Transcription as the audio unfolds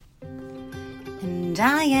And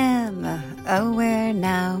I am Aware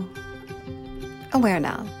Now. Aware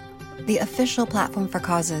Now, the official platform for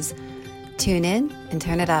causes. Tune in and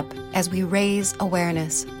turn it up as we raise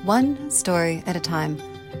awareness, one story at a time,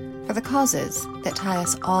 for the causes that tie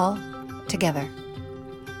us all together.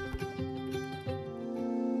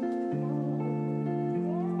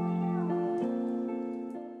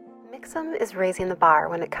 Mixam is raising the bar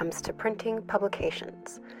when it comes to printing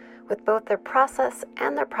publications. With both their process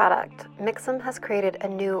and their product, Mixam has created a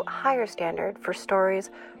new, higher standard for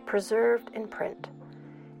stories preserved in print.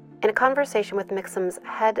 In a conversation with Mixam's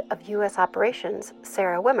head of U.S. operations,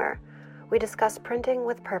 Sarah Wimmer, we discuss printing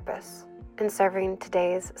with purpose and serving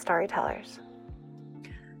today's storytellers.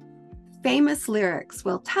 Famous lyrics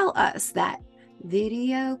will tell us that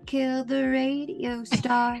video killed the radio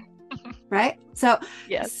star. Right? So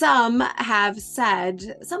yes. Some have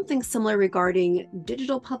said something similar regarding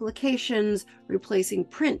digital publications replacing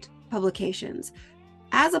print publications.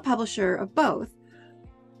 As a publisher of both,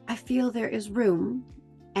 I feel there is room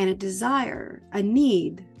and a desire, a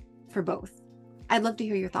need for both. I'd love to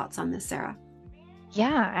hear your thoughts on this, Sarah.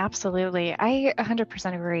 Yeah, absolutely. I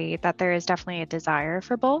 100% agree that there is definitely a desire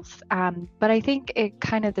for both. But I think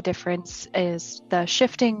the difference is the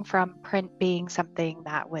shifting from print being something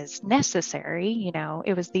that was necessary. You know,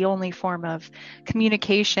 it was the only form of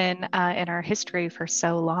communication in our history for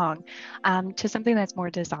so long, to something that's more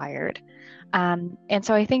desired. And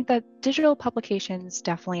so I think that digital publications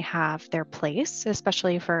definitely have their place,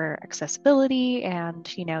 especially for accessibility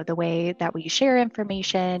and, you know, the way that we share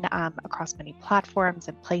information across many platforms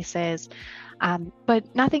and places.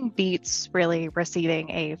 But nothing beats really receiving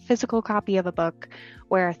a physical copy of a book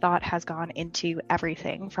where thought has gone into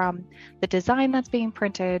everything from the design that's being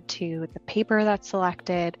printed to the paper that's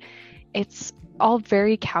selected. It's all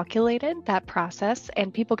very calculated, that process,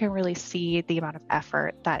 and people can really see the amount of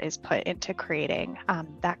effort that is put into creating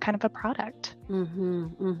that kind of a product.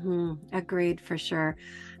 Agreed, for sure.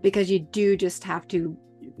 Because you do just have to,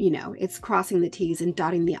 you know, it's crossing the T's and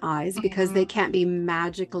dotting the I's because they can't be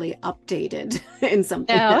magically updated in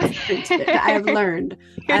something that's printed. I've learned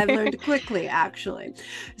quickly, actually.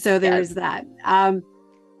 So there's that.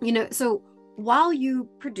 You know, so while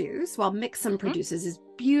Mixam produces his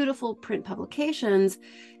beautiful print publications,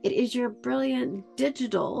 it is your brilliant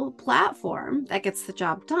digital platform that gets the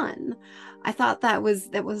job done. I thought that was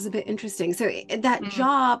a bit interesting. So that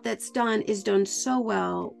job that's done is done so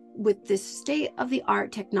well with this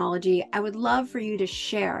state-of-the-art technology. I would love for you to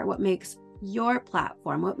share what makes your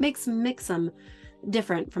platform, what makes Mixam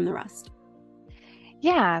different from the rest.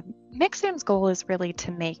 Yeah, Mixam's goal is really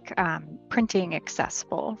to make printing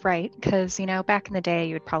accessible, right? Because, you know, back in the day,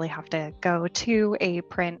 you would probably have to go to a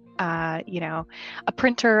print, a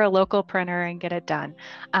printer, a local printer, and get it done.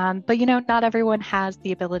 But, you know, not everyone has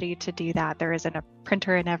the ability to do that. There isn't a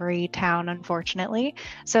printer in every town, unfortunately.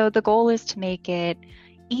 So the goal is to make it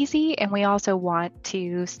easy, and we also want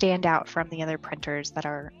to stand out from the other printers that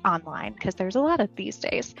are online because there's a lot of these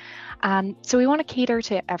days. So we want to cater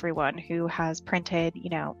to everyone who has printed, you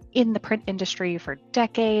know, in the print industry for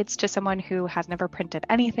decades, to someone who has never printed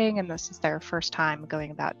anything and this is their first time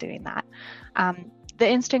going about doing that. The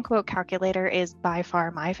instant quote calculator is by far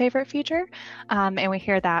my favorite feature, and we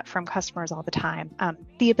hear that from customers all the time.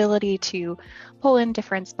 The ability to pull in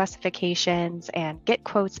different specifications and get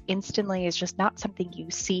quotes instantly is just not something you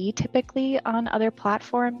see typically on other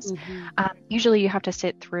platforms. Usually you have to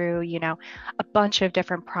sit through, you know, a bunch of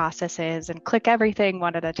different processes and click everything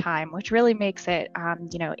one at a time, which really makes it,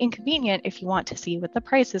 you know, inconvenient if you want to see what the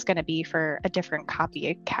price is going to be for a different copy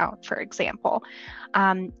account, for example.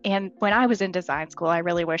 And when I was in design school, I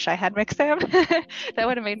really wish I had Mixam. That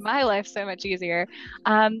would have made my life so much easier.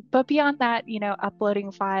 But beyond that, you know,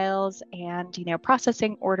 uploading files and, you know,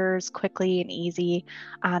 processing orders quickly and easy,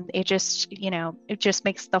 it just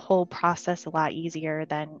makes the whole process a lot easier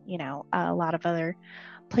than, you know, a lot of other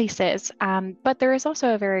places. But there is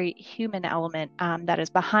also a very human element that is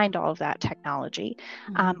behind all of that technology.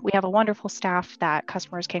 We have a wonderful staff that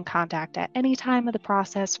customers can contact at any time of the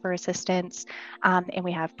process for assistance. And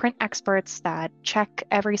we have print experts that check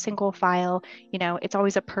every single file. You know, it's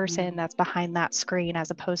always a person that's behind that screen as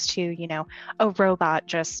opposed to, you know, a robot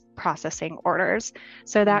just processing orders.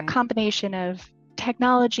 So that combination of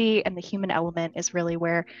technology and the human element is really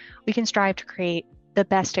where we can strive to create the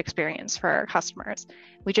best experience for our customers.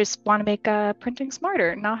 We just want to make printing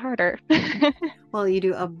smarter, not harder. Well, you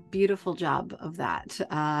do a beautiful job of that.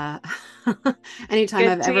 Anytime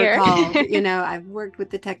I've ever called, you know, I've worked with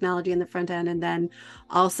the technology in the front end and then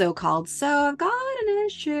also called, so I've got an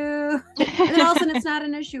issue. And then all of a sudden it's not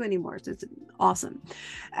an issue anymore. So it's awesome.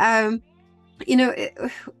 You know,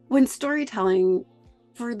 when storytelling,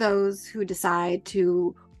 for those who decide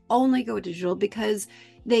to only go digital because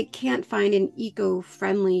they can't find an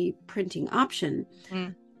eco-friendly printing option,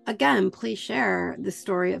 Mm. again, please share the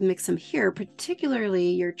story of Mixam here,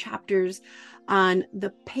 particularly your chapters on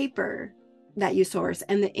the paper that you source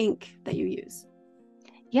and the ink that you use.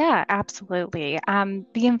 Yeah, absolutely.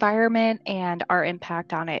 The environment and our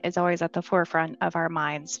impact on it is always at the forefront of our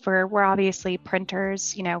minds. We're obviously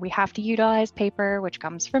printers, we have to utilize paper, which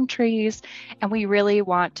comes from trees, and we really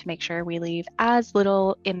want to make sure we leave as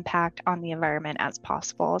little impact on the environment as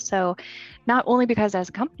possible. So, not only because as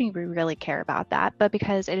a company we really care about that, but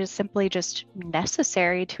because it is simply just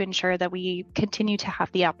necessary to ensure that we continue to have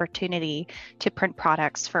the opportunity to print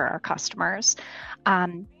products for our customers.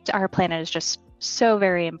 Our planet is just so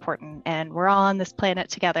very important, and we're all on this planet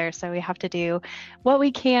together, so we have to do what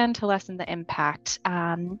we can to lessen the impact.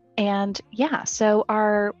 And yeah, so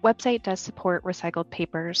our website does support recycled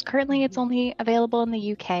papers. Currently it's only available in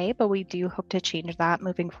the UK, but we do hope to change that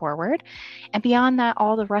moving forward. And beyond that,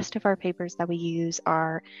 all the rest of our papers that we use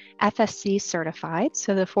are FSC certified,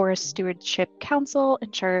 so the Forest Stewardship Council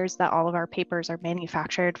ensures that all of our papers are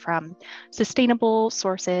manufactured from sustainable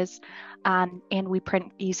sources. And we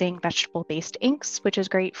print using vegetable-based inks, which is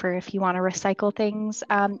great for if you want to recycle things,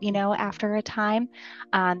 after a time.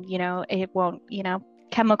 It won't,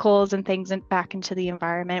 chemicals and things back into the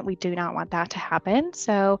environment. We do not want that to happen.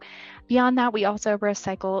 So beyond that, we also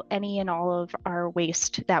recycle any and all of our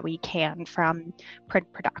waste that we can from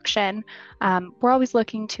print production. We're always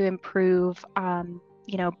looking to improve,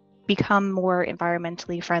 become more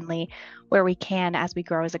environmentally friendly where we can as we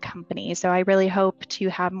grow as a company. So I really hope to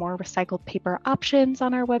have more recycled paper options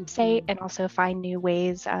on our website and also find new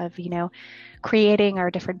ways of, creating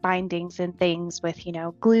our different bindings and things with,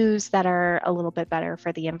 glues that are a little bit better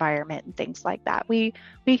for the environment and things like that. We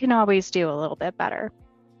can always do a little bit better.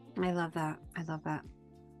 I love that. I love that.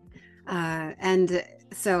 And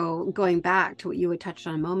so going back to what you had touched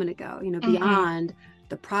on a moment ago, beyond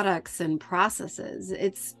the products and processes,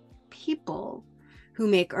 it's people who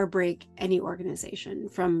make or break any organization.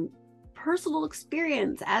 From personal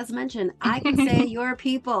experience, as mentioned, I can say your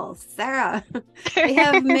people, Sarah, they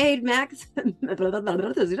have made they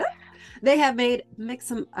have made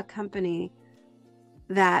Mixam a company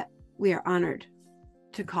that we are honored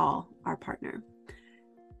to call our partner.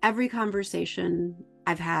 Every conversation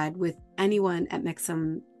I've had with anyone at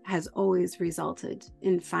Mixam has always resulted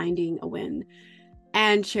in finding a win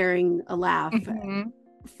and sharing a laugh.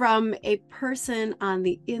 From a person on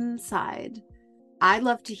the inside, I'd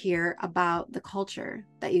love to hear about the culture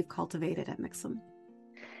that you've cultivated at Mixam.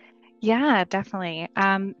 Yeah, definitely.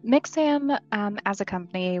 Mixam, as a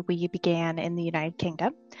company, we began in the United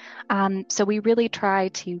Kingdom. So we really try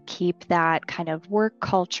to keep that kind of work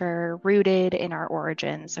culture rooted in our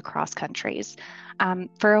origins across countries.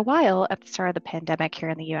 For a while, at the start of the pandemic here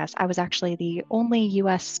in the US, I was actually the only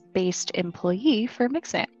US-based employee for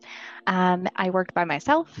Mixam. I worked by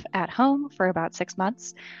myself at home for about 6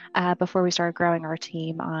 months before we started growing our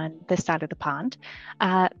team on this side of the pond.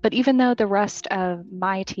 But even though the rest of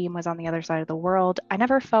my team was on the other side of the world, I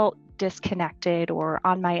never felt disconnected or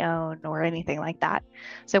on my own or anything like that.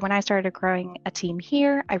 So when I started growing a team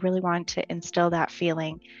here, I really wanted to instill that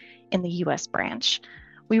feeling in the US branch.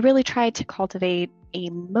 We really tried to cultivate a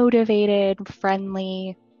motivated,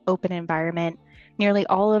 friendly, open environment. Nearly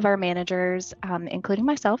all of our managers, including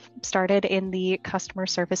myself, started in the customer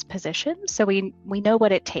service position. So we know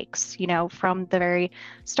what it takes, from the very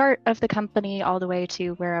start of the company all the way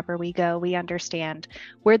to wherever we go, we understand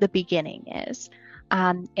where the beginning is.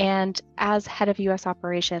 And as head of US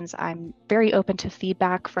operations, I'm very open to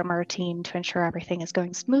feedback from our team to ensure everything is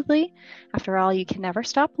going smoothly. After all, you can never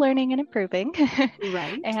stop learning and improving.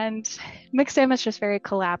 Right. And Mixam is just very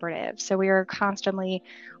collaborative. So we are constantly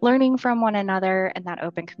learning from one another, and that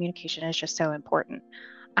open communication is just so important.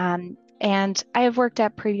 And I have worked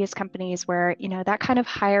at previous companies where, that kind of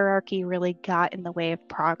hierarchy really got in the way of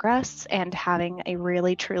progress and having a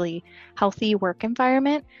really, truly healthy work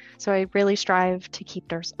environment. So I really strive to keep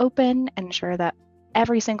doors open and ensure that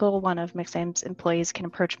every single one of Mixam's employees can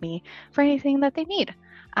approach me for anything that they need.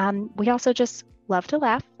 We also just love to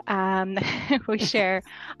laugh. We share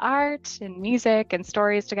art and music and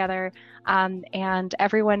stories together. And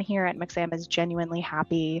everyone here at Mixam is genuinely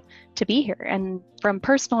happy to be here. And from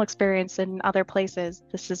personal experience in other places,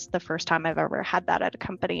 this is the first time I've ever had that at a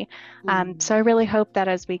company. So I really hope that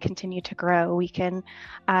as we continue to grow, we can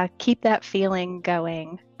keep that feeling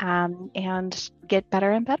going and get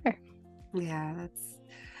better and better. Yeah,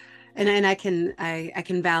 And I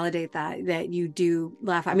can validate that you do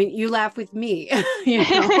laugh. I mean, you laugh with me, you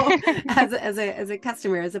know, as a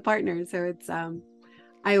customer, as a partner. So it's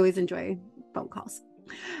I always enjoy phone calls.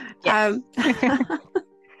 Yes.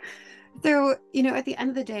 So, you know, at the end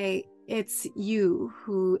of the day, it's you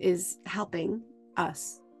who is helping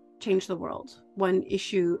us change the world, one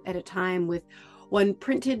issue at a time, with one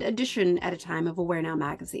printed edition at a time of Aware Now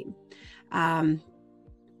magazine, that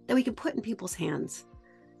we can put in people's hands.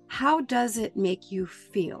 How does it make you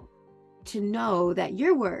feel to know that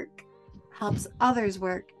your work helps others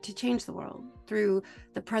work to change the world through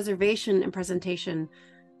the preservation and presentation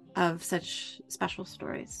of such special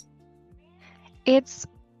stories? It's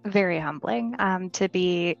very humbling to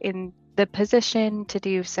be in the position to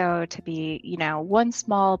do so, to be, you know, one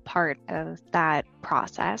small part of that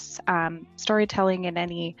process. Storytelling in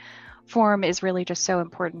any form is really just so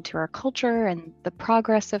important to our culture and the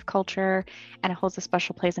progress of culture, and it holds a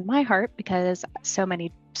special place in my heart because so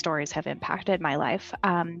many stories have impacted my life.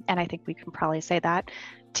 And I think we can probably say that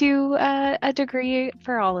to a degree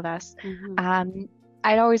for all of us. Mm-hmm.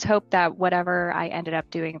 I'd always hoped that whatever I ended up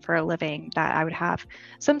doing for a living, that I would have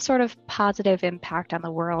some sort of positive impact on the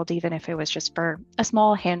world, even if it was just for a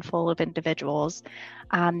small handful of individuals.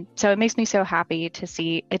 So it makes me so happy to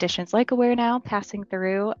see editions like Aware Now passing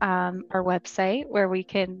through our website, where we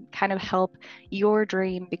can kind of help your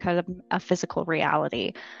dream become a physical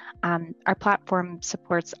reality. Our platform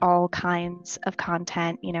supports all kinds of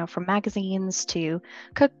content, you know, from magazines to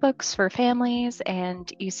cookbooks for families,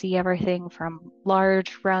 and you see everything from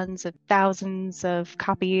large runs of thousands of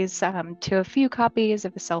copies to a few copies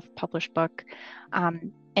of a self-published book.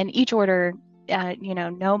 And each order, you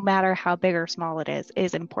know, no matter how big or small it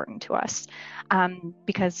is important to us.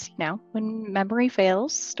 Because, you know, when memory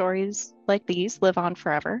fails, stories like these live on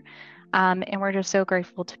forever. And we're just so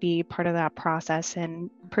grateful to be part of that process and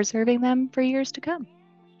preserving them for years to come.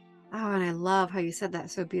 Oh, and I love how you said that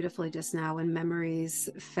so beautifully just now. When memories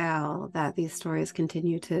fail, that these stories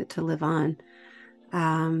continue to live on.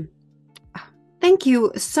 Um, Thank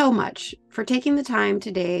you so much for taking the time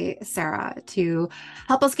today, Sarah, to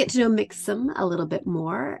help us get to know Mixam a little bit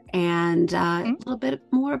more, and a little bit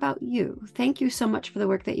more about you. Thank you so much for the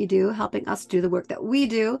work that you do, helping us do the work that we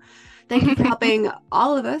do. Thank you for helping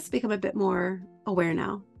all of us become a bit more aware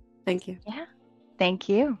now. Thank you. Yeah, thank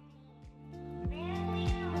you.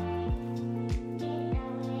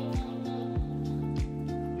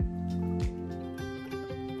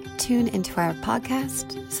 Tune into our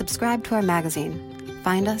podcast, subscribe to our magazine,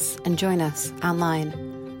 find us and join us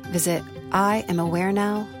online. Visit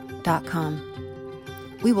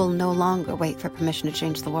IamAwareNow.com. We will no longer wait for permission to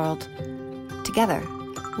change the world. Together,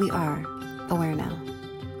 we are Aware Now.